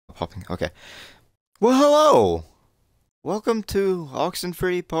popping. Okay. Well, hello! Welcome to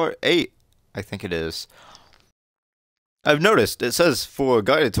Oxenfree Part 8, I think it is. I've noticed, it says for a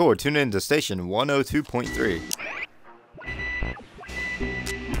guided tour, tune in to station 102.3.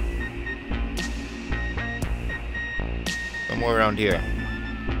 Somewhere around here.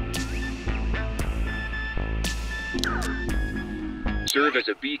 Serve as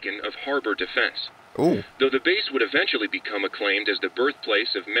a beacon of harbor defense. Ooh. Though the base would eventually become acclaimed as the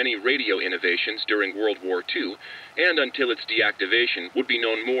birthplace of many radio innovations during World War II, and until its deactivation would be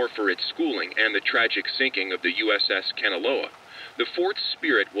known more for its schooling and the tragic sinking of the USS Kanaloa, the fort's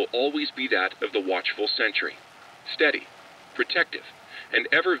spirit will always be that of the watchful sentry, steady, protective, and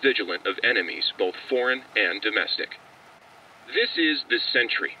ever vigilant of enemies both foreign and domestic. This is the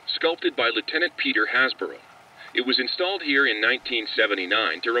Sentry, sculpted by Lieutenant Peter Hasborough. It was installed here in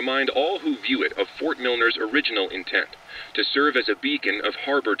 1979 to remind all who view it of Fort Milner's original intent, to serve as a beacon of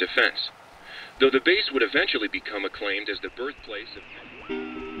harbor defense. Though the base would eventually become acclaimed as the birthplace of...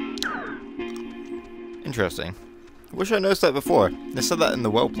 Interesting. Wish I noticed that before. They said that in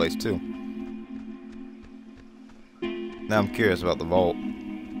the well place too. Now I'm curious about the vault.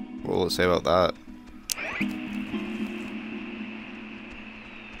 What will it say about that?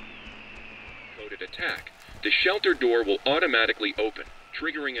 Coded attack. The shelter door will automatically open,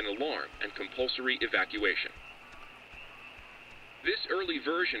 triggering an alarm and compulsory evacuation. This early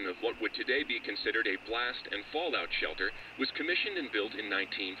version of what would today be considered a blast and fallout shelter was commissioned and built in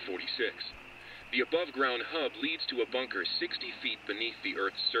 1946. The above-ground hub leads to a bunker 60 feet beneath the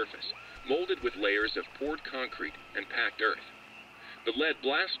Earth's surface, molded with layers of poured concrete and packed earth. The lead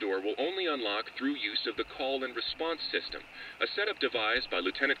blast door will only unlock through use of the call and response system, a setup devised by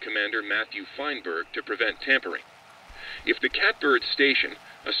Lieutenant Commander Matthew Feinberg to prevent tampering. If the Catbird Station,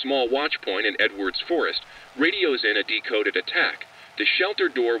 a small watch point in Edwards Forest, radios in a decoded attack, the shelter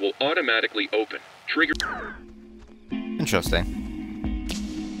door will automatically open, trigger... Interesting.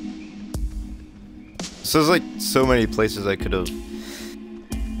 So there's like so many places I could have...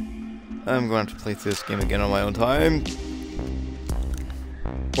 I'm going to have to play through this game again on my own time.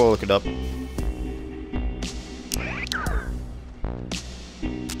 We'll look it up.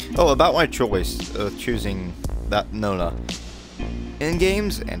 Oh, about my choice of choosing that Nona. In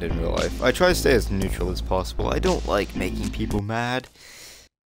games and in real life, I try to stay as neutral as possible. I don't like making people mad.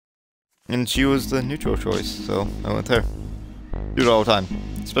 And she was the neutral choice, so I went there. Do it all the time.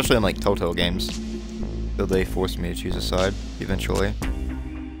 Especially in like Telltale games. Though they forced me to choose a side, eventually.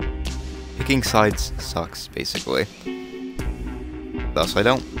 Picking sides sucks, basically. Thus I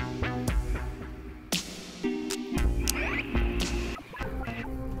don't.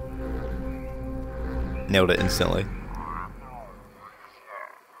 Nailed it instantly.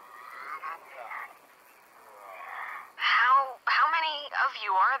 How many of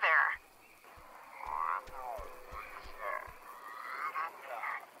you are there?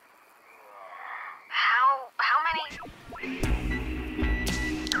 How many?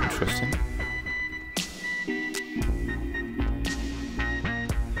 Interesting.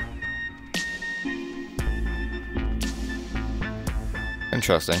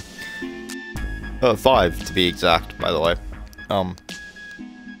 Interesting. 5 to be exact, by the way.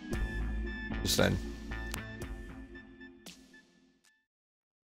 Just saying.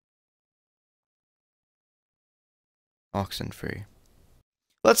 Oxenfree.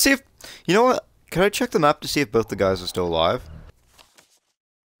 Let's see if... You know what? Can I check the map to see if both the guys are still alive?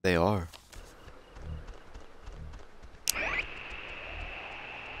 They are.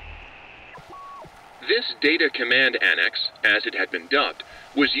 This Data Command Annex, as it had been dubbed,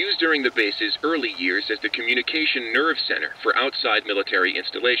 was used during the base's early years as the communication nerve center for outside military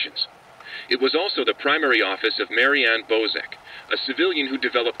installations. It was also the primary office of Marianne Bozek, a civilian who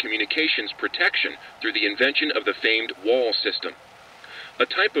developed communications protection through the invention of the famed WAL system. A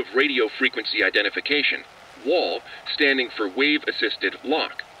type of radio frequency identification, WAL, standing for Wave-Assisted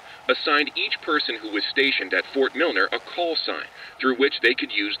Lock, assigned each person who was stationed at Fort Milner a call sign through which they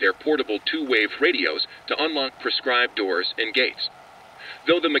could use their portable two-wave radios to unlock prescribed doors and gates.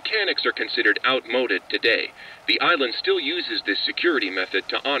 Though the mechanics are considered outmoded today, the island still uses this security method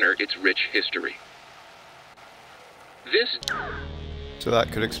to honor its rich history. So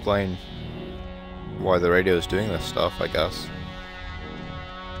that could explain why the radio is doing this stuff, I guess.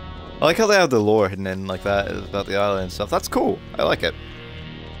 I like how they have the lore hidden in like that about the island and stuff. That's cool. I like it.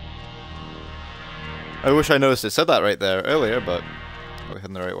 I wish I noticed it said that right there earlier, but we're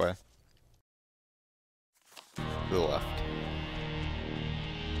heading the right way. To the left.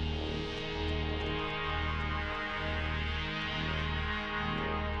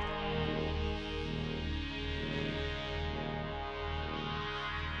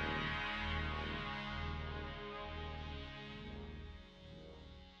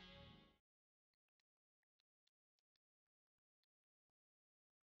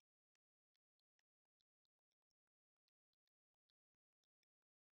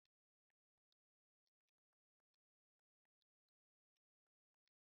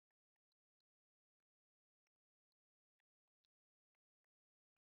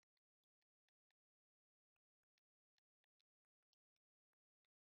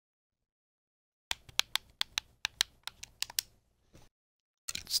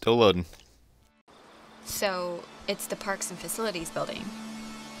 Still loading. So, it's the Parks and Facilities building.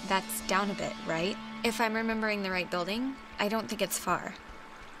 That's down a bit, right? If I'm remembering the right building, I don't think it's far.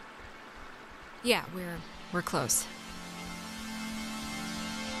 Yeah, we're close.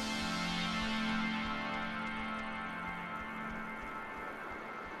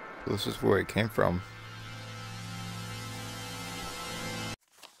 This is where it came from.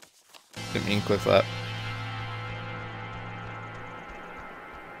 Didn't mean to click that.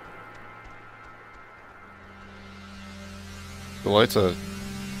 The lights are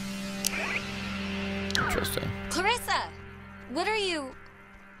interesting. Clarissa! What are you...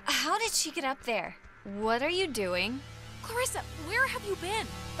 How did she get up there? What are you doing? Clarissa, where have you been?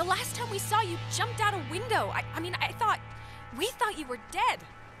 The last time we saw you jumped out a window. We thought you were dead.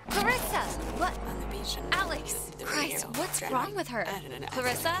 Clarissa! What? Alex! Christ, what's wrong with her?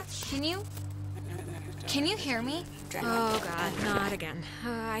 Clarissa, can you hear me? Oh God, not again.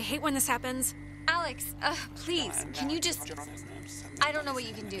 I hate when this happens. Alex, please, can you just... I don't know what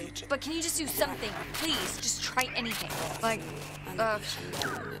you can do, but can you just do something? Please, just try anything. Like,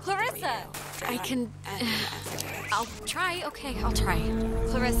 Clarissa! I can... I'll try. Okay, I'll try.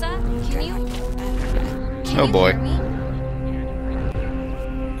 Clarissa, can you Oh boy. hear me?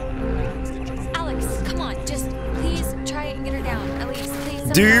 Alex, come on, just please try and get her down. At least,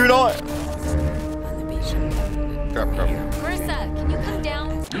 please. Do you not? Crap. Clarissa, can you come down?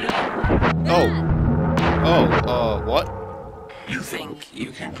 What? You think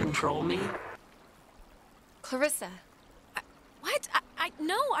you can control me? Clarissa. What?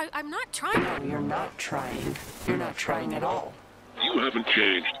 No, I'm not trying. No, you're not trying. You're not trying at all. You haven't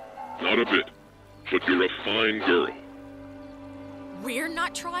changed. Not a bit. But you're a fine girl. We're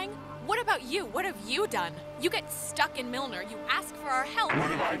not trying? What about you? What have you done? You get stuck in Milner. You ask for our help. What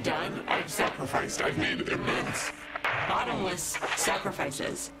have I done? I've sacrificed. I've made immense, bottomless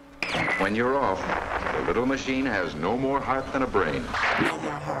sacrifices. When you're off, the little machine has no more heart than a brain. No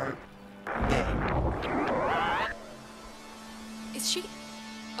more heart. Dead. Is she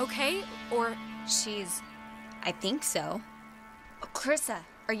okay? Or I think so. Clarissa,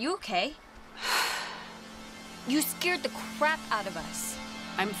 are you okay? You scared the crap out of us.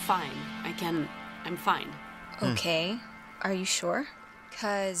 I'm fine. I'm fine. Okay. Are you sure?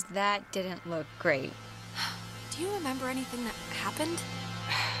 'Cause that didn't look great. do you remember anything that happened?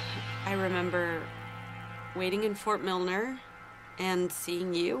 I remember waiting in Fort Milner and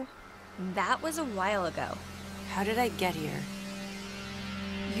seeing you. That was a while ago. How did I get here?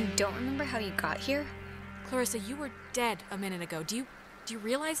 You don't remember how you got here? Clarissa, you were dead a minute ago. Do you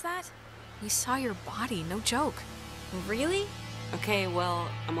realize that? We saw your body, no joke. Really? Okay, well,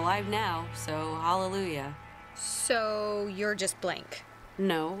 I'm alive now, so hallelujah. So you're just blank.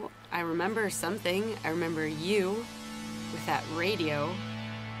 No, I remember something. I remember you with that radio.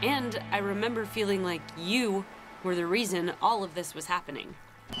 And I remember feeling like you were the reason all of this was happening.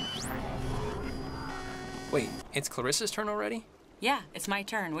 Wait, it's Clarissa's turn already? Yeah, it's my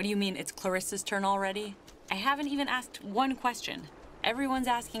turn. What do you mean it's Clarissa's turn already? I haven't even asked one question. Everyone's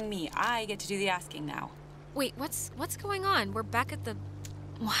asking me. I get to do the asking now. Wait, what's going on? We're back at the...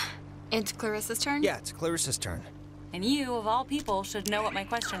 It's Clarissa's turn? Yeah, it's Clarissa's turn. And you, of all people, should know what my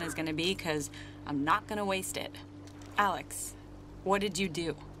question is going to be, because I'm not going to waste it. Alex, what did you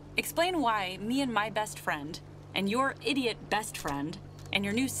do? Explain why me and my best friend, and your idiot best friend, and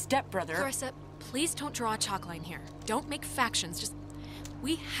your new stepbrother... Clarissa, please don't draw a chalk line here. Don't make factions. Just...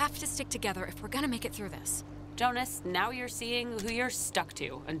 We have to stick together if we're going to make it through this. Jonas, now you're seeing who you're stuck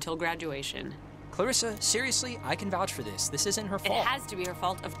to until graduation. Clarissa, seriously, I can vouch for this. This isn't her fault. It has to be her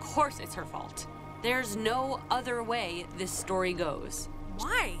fault. Of course it's her fault. There's no other way this story goes.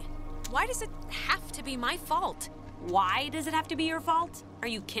 Why? Why does it have to be my fault? Why does it have to be your fault? Are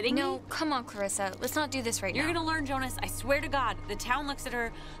you kidding me? No, come on, Clarissa. Let's not do this right You're now. gonna learn, Jonas. I swear to God. The town looks at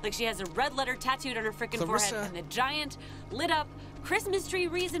her like she has a red letter tattooed on her frickin' forehead. And the giant, lit up Christmas tree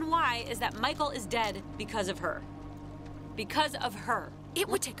reason why is that Michael is dead because of her. Because of her. It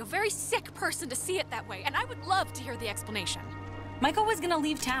would take a very sick person to see it that way, and I would love to hear the explanation. Michael was gonna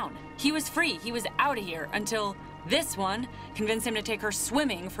leave town. He was free. He was out of here until this one convinced him to take her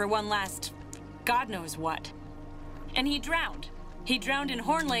swimming for one last God knows what. And he drowned. He drowned in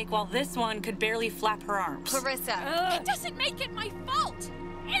Horn Lake while this one could barely flap her arms. Clarissa. It doesn't make it my fault.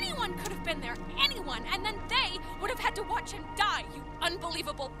 Anyone could have been there. Anyone. And then they would have had to watch him die, you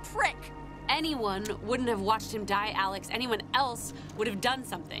unbelievable prick. Anyone wouldn't have watched him die, Alex. Anyone else would have done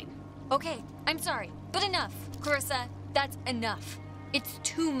something. Okay, I'm sorry, but enough. Clarissa, that's enough. It's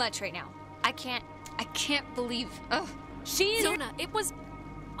too much right now. I can't believe... Zona, it was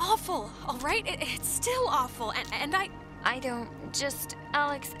awful, all right? It's still awful, and I don't... Just...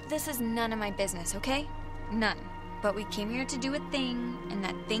 Alex, this is none of my business, okay? None. But we came here to do a thing, and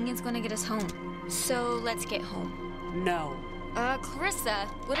that thing is gonna get us home. So let's get home. No. Clarissa,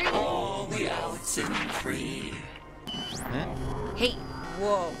 what are you... All the Oxenfree. Hey,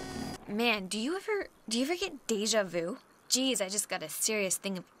 whoa. Man, do you ever get deja vu? Geez, I just got a serious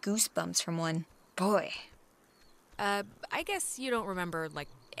thing of goosebumps from one. Boy. I guess you don't remember, like,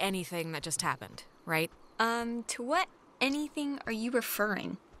 anything that just happened, right? To what anything are you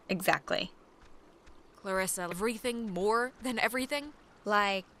referring, exactly? Clarissa, everything more than everything?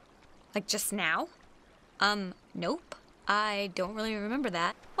 Like just now? Nope. I don't really remember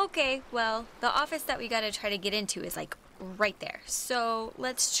that. Okay, well, the office that we gotta try to get into is, like, right there. So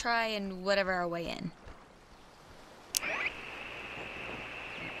let's try and whatever our way in.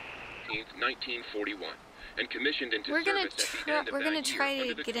 1941, and commissioned into We're gonna service at the end of we're that gonna year try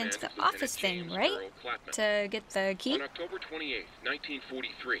under to the get into the command of office Lieutenant thing, James right? Earl Clapman. To get the key? On October 28,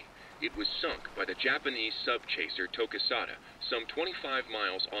 1943, it was sunk by the Japanese sub-chaser Tokisada, some 25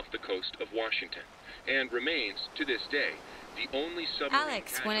 miles off the coast of Washington, and remains, to this day, the only submarine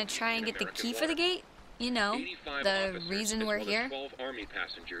Alex, wanna casualty try in and get the American key for the waters. gate? You know, 85 the officers reason as we're well as here? 12 Army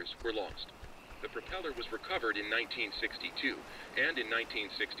passengers were lost. The propeller was recovered in 1962, and in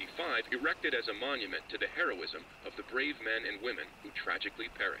 1965 erected as a monument to the heroism of the brave men and women who tragically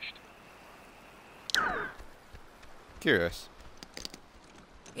perished. Curious.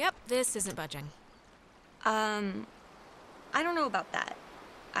 Yep, this isn't budging. I don't know about that.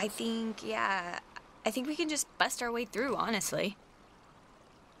 I think we can just bust our way through, honestly.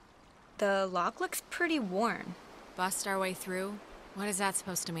 The lock looks pretty worn. Bust our way through? What is that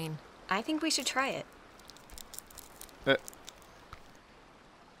supposed to mean? I think we should try it.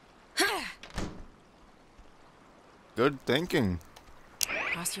 Good thinking.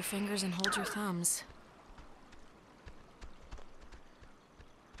 Cross your fingers and hold your thumbs.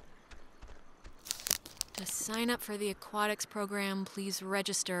 To sign up for the aquatics program, please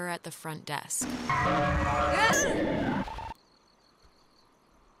register at the front desk.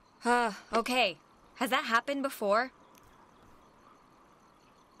 Okay. Has that happened before?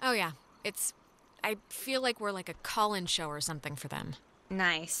 Oh yeah, I feel like we're like a call-in show or something for them.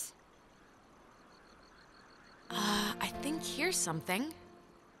 Nice. I think here's something.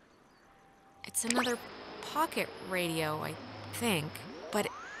 It's another pocket radio, I think. But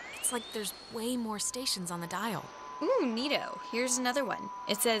it's like there's way more stations on the dial. Ooh, neato. Here's another one.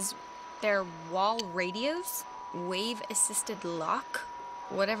 It says they're wall radios? Wave-assisted lock?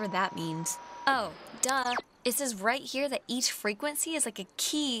 Whatever that means. Oh, duh. It says right here that each frequency is like a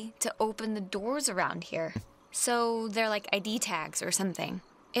key to open the doors around here. So they're like ID tags or something.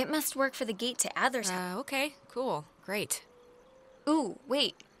 It must work for the gate to Adler's house. Okay, cool, great. Ooh,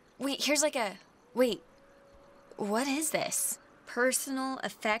 wait, here's like a... Wait, what is this? Personal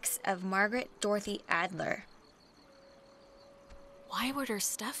effects of Margaret Dorothy Adler. Why would her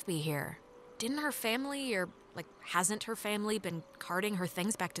stuff be here? Didn't her family, or, like, hasn't her family been carting her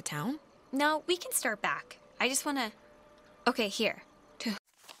things back to town? No, we can start back. I just wanna... Okay, here. To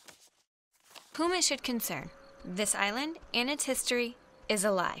whom it should concern, this island and its history is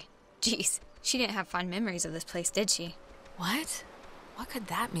a lie. Jeez, she didn't have fond memories of this place, did she? What? What could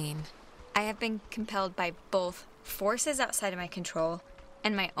that mean? I have been compelled by both forces outside of my control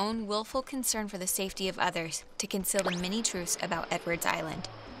and my own willful concern for the safety of others to conceal the many truths about Edwards Island.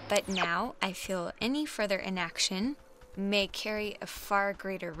 But now I feel any further inaction may carry a far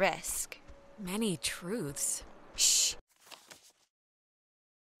greater risk. Many truths? Shh.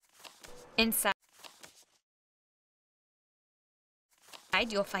 Inside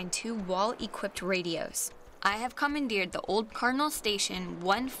you'll find 2 wall-equipped radios. I have commandeered the old Cardinal Station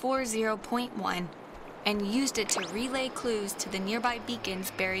 140.1 and used it to relay clues to the nearby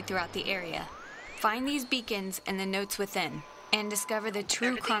beacons buried throughout the area. Find these beacons and the notes within, and discover the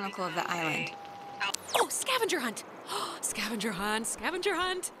true chronicle of the island. Oh, scavenger hunt! Scavenger hunt, scavenger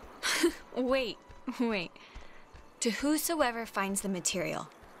hunt! Wait. To whosoever finds the material,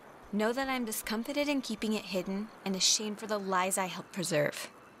 know that I'm discomfited in keeping it hidden and ashamed for the lies I helped preserve.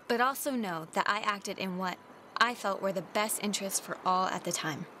 But also know that I acted in what I felt were the best interests for all at the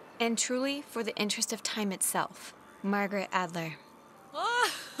time. And truly for the interest of time itself. Margaret Adler.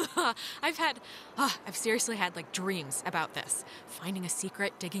 I've seriously had, like, dreams about this. Finding a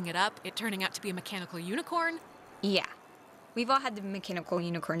secret, digging it up, it turning out to be a mechanical unicorn. Yeah. We've all had the mechanical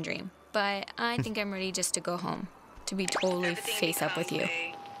unicorn dream. But I think I'm ready just to go home. To be totally face up with you.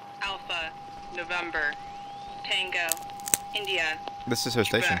 Alpha, November, Tango, India. This is her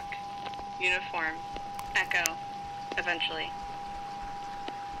station. Quebec, Uniform, Echo, eventually.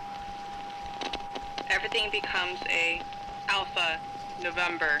 Everything everything becomes a Alpha,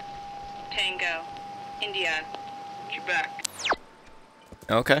 November, Tango, India, Quebec.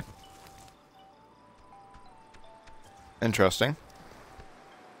 Okay. Interesting.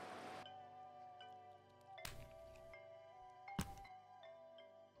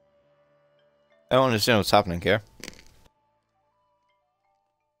 I don't understand what's happening here.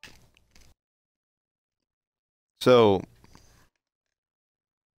 So,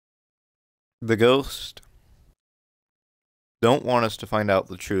 the ghost don't want us to find out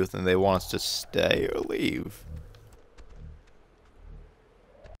the truth, and they want us to stay or leave.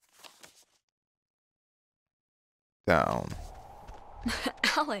 Down.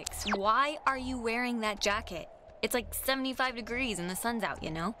 Alex, why are you wearing that jacket? It's like 75 degrees and the sun's out, you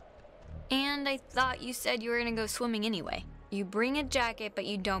know? And I thought you said you were gonna go swimming anyway. You bring a jacket, but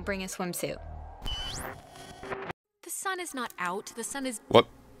you don't bring a swimsuit. The sun is not out. The sun is... What?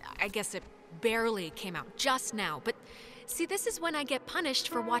 I guess it barely came out just now, but see, this is when I get punished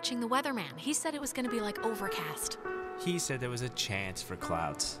for watching the weatherman. He said it was gonna be like overcast. He said there was a chance for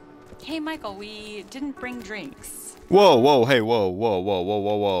clouds. Hey, Michael, we didn't bring drinks. Whoa, whoa, hey, whoa, whoa, whoa, whoa,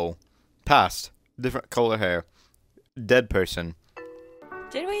 whoa, whoa. Past. Different color hair. Dead person.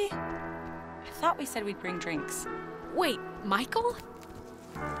 Did we? I thought we said we'd bring drinks. Wait, Michael?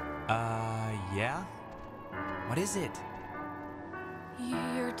 Yeah? What is it?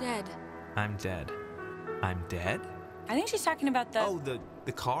 You're dead. I'm dead. I'm dead? I think she's talking about the... Oh,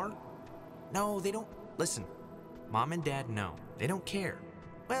 the car? No, they don't... Listen, Mom and Dad know. They don't care.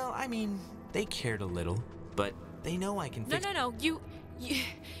 Well, I mean, they cared a little, but they know I can fix... No. You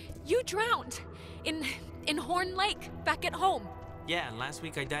drowned in Horn Lake back at home. Yeah, and last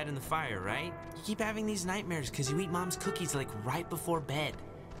week I died in the fire, right? You keep having these nightmares because you eat Mom's cookies like right before bed.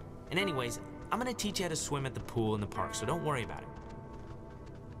 And anyways, I'm gonna teach you how to swim at the pool in the park, so don't worry about it.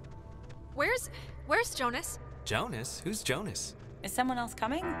 Where's Jonas? Jonas? Who's Jonas? Is someone else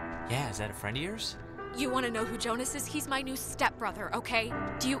coming? Yeah, is that a friend of yours? You want to know who Jonas is? He's my new stepbrother, okay?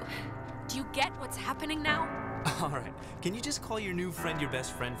 Do you get what's happening now? Alright, can you just call your new friend your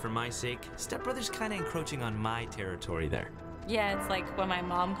best friend for my sake? Stepbrother's kinda encroaching on my territory there. Yeah, it's like when my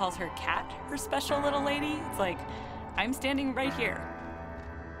mom calls her cat her special little lady. It's like, I'm standing right here.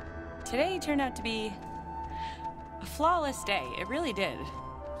 Today turned out to be a flawless day. It really did.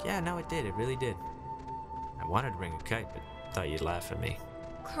 Yeah, no, it did. It really did. I wanted to bring a kite, but thought you'd laugh at me.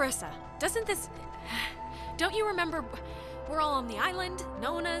 Clarissa, don't you remember we're all on the island?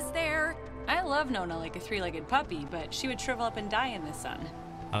 Nona's there. I love Nona like a three-legged puppy, but she would shrivel up and die in the sun.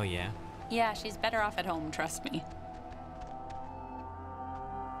 Oh, yeah? Yeah, she's better off at home, trust me.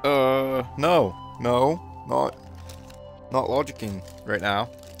 No, not logicking right now.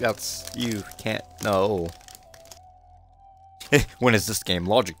 You can't, no. When has this game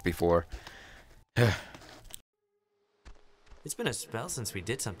logicked before? It's been a spell since we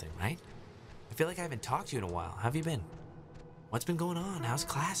did something, right? I feel like I haven't talked to you in a while. How have you been? What's been going on? How's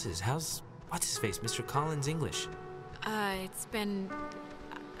classes? How's, what's-his-face, Mr. Collins' English? It's been...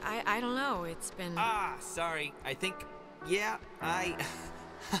 I don't know, it's been... Ah, sorry. I think, yeah, I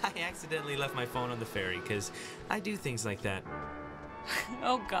accidentally left my phone on the ferry, because I do things like that.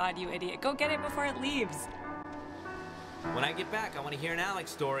 Oh God, you idiot. Go get it before it leaves. When I get back, I want to hear an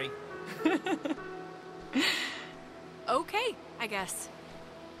Alex story. Okay, I guess.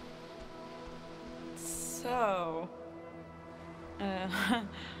 So... Do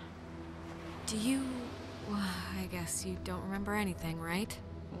you... I guess you don't remember anything, right?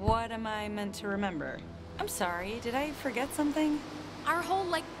 What am I meant to remember? I'm sorry, did I forget something? Our whole,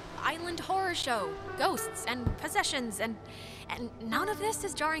 island horror show. Ghosts and possessions and none of this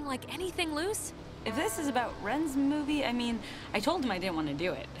is jarring like anything loose? If this is about Ren's movie, I mean, I told him I didn't want to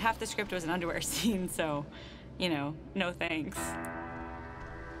do it. Half the script was an underwear scene, so, you know, no thanks.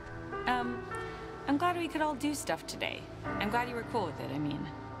 I'm glad we could all do stuff today. I'm glad you were cool with it, I mean.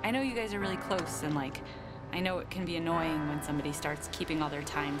 I know you guys are really close, and, I know it can be annoying when somebody starts keeping all their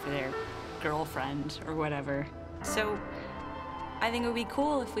time for their girlfriend or whatever. So, I think it would be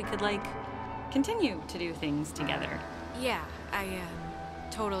cool if we could, continue to do things together. Yeah, I,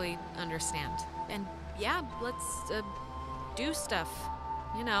 totally understand. And, yeah, let's, do stuff,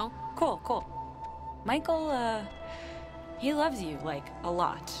 you know. Cool. Michael, he loves you, a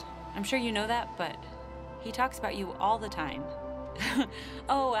lot. I'm sure you know that, but he talks about you all the time.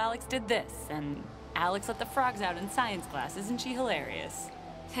 Oh, Alex did this, and Alex let the frogs out in science class. Isn't she hilarious?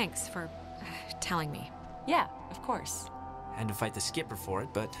 Thanks for telling me. Yeah, of course. Had to fight the skipper for it,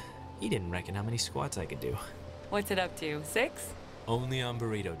 but he didn't reckon how many squats I could do. What's it up to, 6? Only on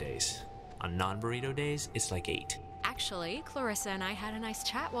burrito days. On non-burrito days, it's 8. Actually, Clarissa and I had a nice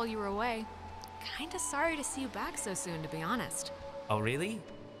chat while you were away. kinda sorry to see you back so soon, to be honest. Oh, really?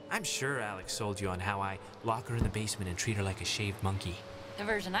 I'm sure Alex sold you on how I lock her in the basement and treat her like a shaved monkey. The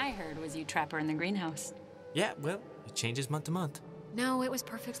version I heard was you trap her in the greenhouse. Yeah, well, it changes month to month. No, it was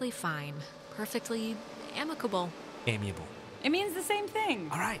perfectly fine. Perfectly amicable. Amiable. It means the same thing.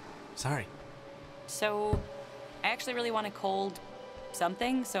 All right, sorry. So, I actually really want a cold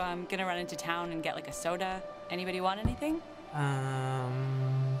something, so I'm gonna run into town and get like a soda. Anybody want anything?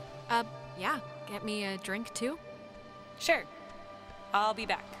 Yeah. Get me a drink, too? Sure. I'll be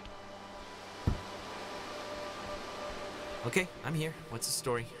back. Okay, I'm here. What's the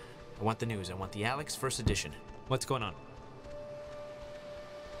story? I want the news. I want the Alex first edition. What's going on?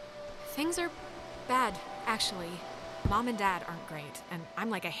 Things are bad, actually. Mom and Dad aren't great, and I'm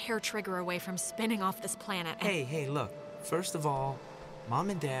like a hair trigger away from spinning off this planet. Hey, look. First of all,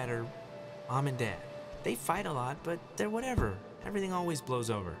 Mom and Dad are Mom and Dad. They fight a lot, but they're whatever. Everything always blows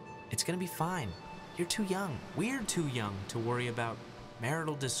over. It's gonna be fine. You're too young. We're too young to worry about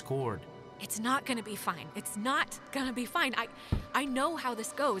marital discord. It's not gonna be fine. It's not gonna be fine. I know how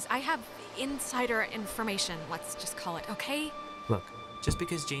this goes. I have insider information, let's just call it, okay? Look, just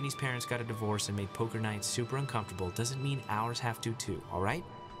because Janie's parents got a divorce and made poker nights super uncomfortable doesn't mean ours have to too, all right?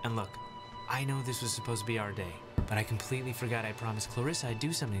 And look, I know this was supposed to be our day, but I completely forgot I promised Clarissa I'd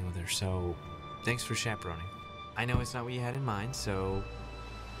do something with her, so thanks for chaperoning. I know it's not what you had in mind,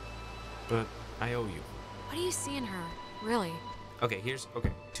 but I owe you. What do you see in her, really? Okay.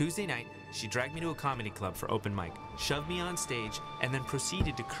 Tuesday night, she dragged me to a comedy club for open mic, shoved me on stage, and then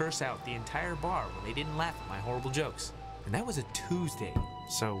proceeded to curse out the entire bar when they didn't laugh at my horrible jokes. And that was a Tuesday,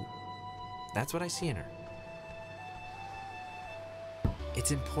 so that's what I see in her.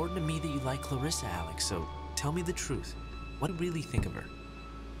 It's important to me that you like Clarissa, Alex, so tell me the truth. What do you really think of her?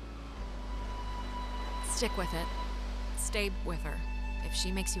 Stick with it. Stay with her. If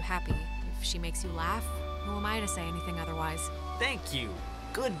she makes you happy, if she makes you laugh, who am I to say anything otherwise? Thank you.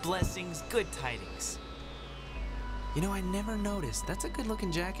 Good blessings, good tidings. You know, I never noticed. That's a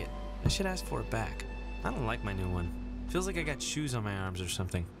good-looking jacket. I should ask for it back. I don't like my new one. Feels like I got shoes on my arms or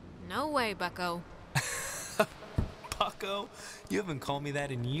something. No way, bucko. Bucko? You haven't called me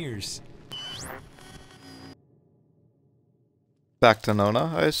that in years. Back to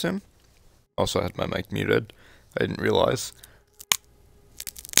Nona, I assume? Also, I had my mic muted. I didn't realize.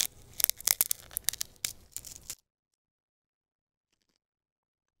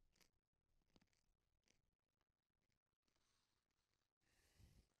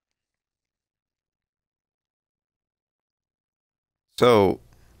 So,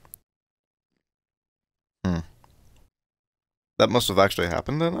 that must have actually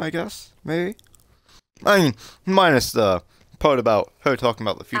happened then, I guess? Maybe? I mean, minus the part about her talking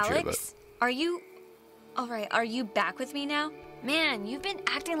about the future, Alex, are you... Alright, are you back with me now? Man, you've been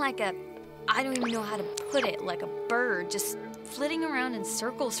acting like a... I don't even know how to put it, like a bird, just flitting around in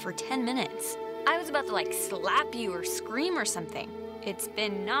circles for 10 minutes. I was about to, like, slap you or scream or something. It's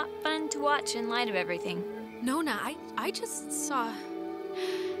been not fun to watch in light of everything. Nona, I just saw...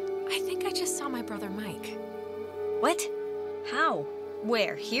 I think I just saw my brother Mike. What? How?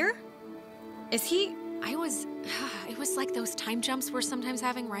 Where? Here? Is he... It was like those time jumps we're sometimes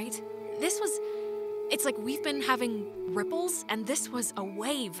having, right? It's like we've been having ripples, and this was a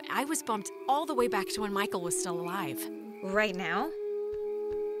wave. I was bumped all the way back to when Michael was still alive. Right now?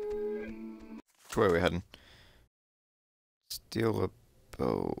 Where are we heading? Steal a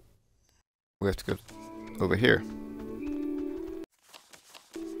boat. We have to go over here.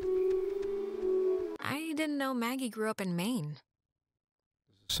 I didn't know Maggie grew up in Maine.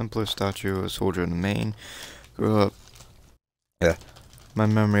 Simpler statue of a soldier in Maine. Grew up. Yeah. My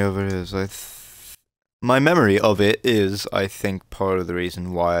memory of it is, I think, part of the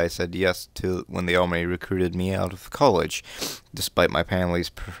reason why I said yes to when the Army recruited me out of college, despite my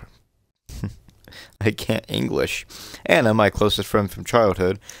family's I can't English. Anna, my closest friend from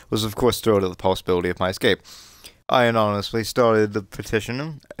childhood, was of course thrilled at the possibility of my escape. I anonymously started the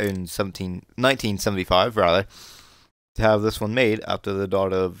petition in 1975, to have this one made after the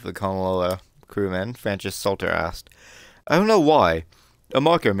daughter of the Colonel crewman, Francis Salter, asked. I don't know why. A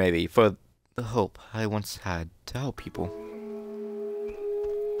marker, maybe, for the hope I once had to help people.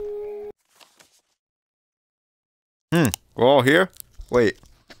 We're all here? Wait,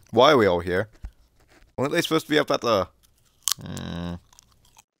 why are we all here? Weren't they supposed to be up at the...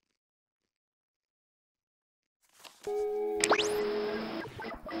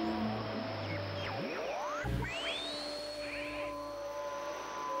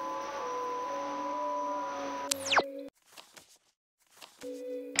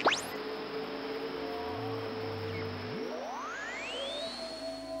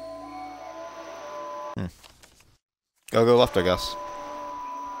 Gotta go left, I guess.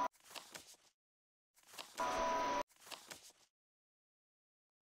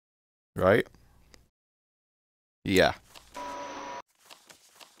 Right? Yeah.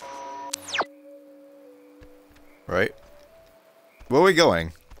 Right? Where are we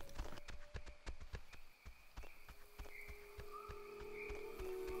going?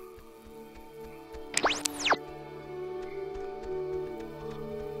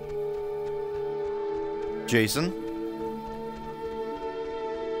 Jason?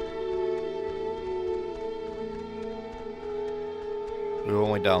 We're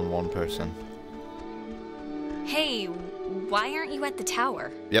only down one person. Hey, why aren't you at the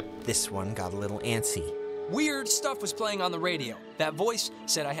tower? Yep. This one got a little antsy. Weird stuff was playing on the radio. That voice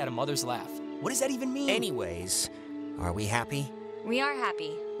said I had a mother's laugh. What does that even mean? Anyways, are we happy? We are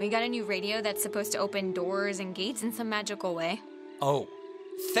happy. We got a new radio that's supposed to open doors and gates in some magical way. Oh,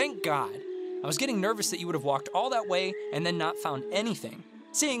 thank God. I was getting nervous that you would have walked all that way and then not found anything.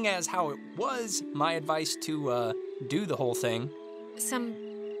 Seeing as how it was my advice to, do the whole thing. Some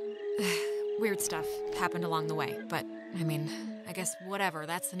weird stuff happened along the way, but, I mean, I guess whatever,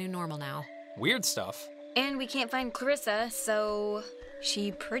 that's the new normal now. Weird stuff? And we can't find Clarissa, so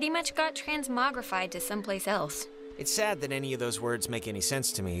she pretty much got transmogrified to someplace else. It's sad that any of those words make any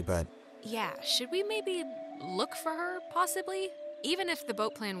sense to me, but... Yeah, should we maybe look for her, possibly? Even if the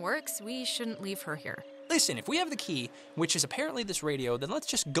boat plan works, we shouldn't leave her here. Listen, if we have the key, which is apparently this radio, then let's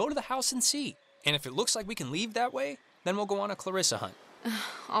just go to the house and see. And if it looks like we can leave that way, then we'll go on a Clarissa hunt.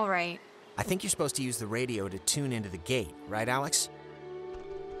 All right. I think you're supposed to use the radio to tune into the gate, right, Alex?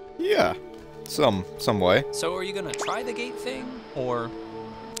 Yeah. Some way. So are you gonna try the gate thing, or...?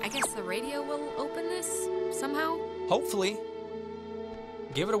 I guess the radio will open this, somehow? Hopefully.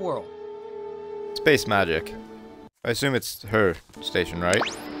 Give it a whirl. Space magic. I assume it's her station, right?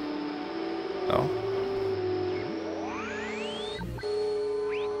 No?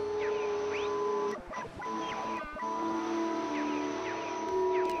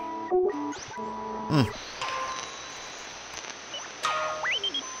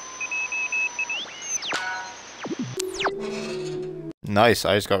 Nice,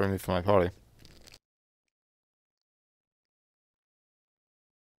 I just got removed from my party.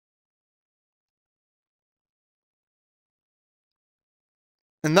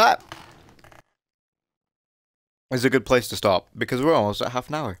 And that is a good place to stop, because we're almost at half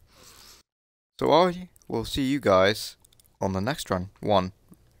an hour. So I will see you guys on the next run.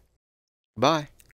 Bye.